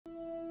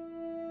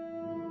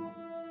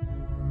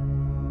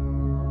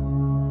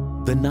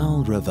the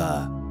Nile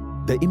River,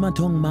 the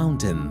Imatong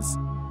Mountains,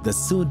 the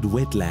Sud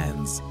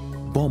Wetlands,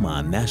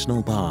 Boma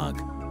National Park,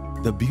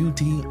 the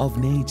beauty of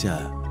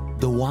nature,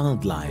 the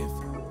wildlife,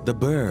 the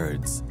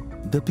birds,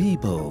 the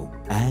people,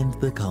 and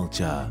the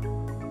culture.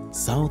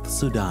 South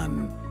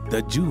Sudan,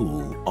 the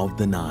jewel of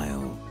the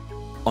Nile.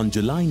 On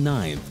July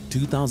 9,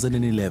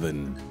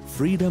 2011,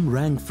 freedom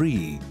rang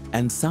free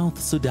and South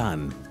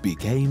Sudan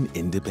became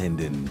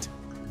independent.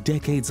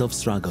 Decades of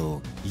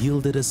struggle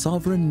yielded a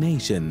sovereign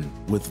nation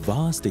with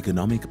vast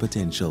economic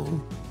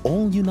potential,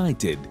 all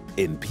united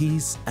in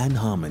peace and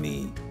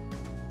harmony.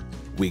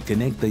 We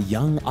connect the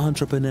young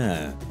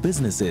entrepreneur,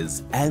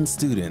 businesses, and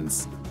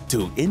students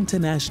to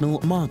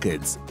international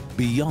markets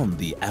beyond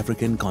the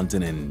African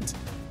continent.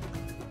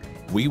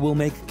 We will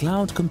make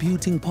cloud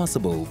computing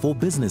possible for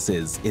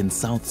businesses in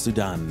South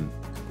Sudan.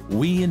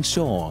 We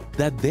ensure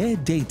that their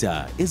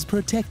data is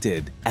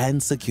protected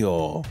and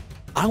secure.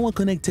 Our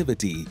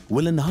connectivity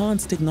will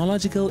enhance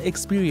technological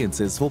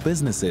experiences for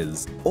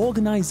businesses,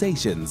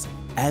 organizations,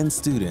 and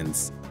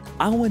students.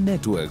 Our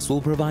networks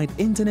will provide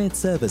internet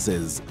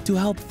services to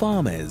help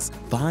farmers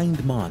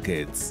find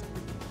markets.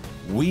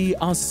 We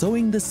are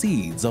sowing the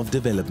seeds of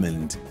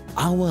development.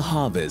 Our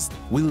harvest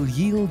will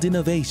yield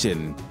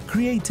innovation,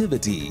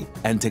 creativity,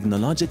 and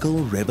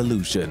technological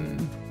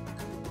revolution.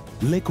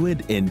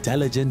 Liquid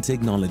Intelligent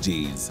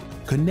Technologies,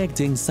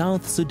 connecting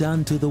South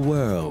Sudan to the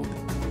world,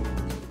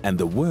 and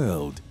the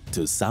world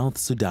to South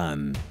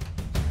Sudan.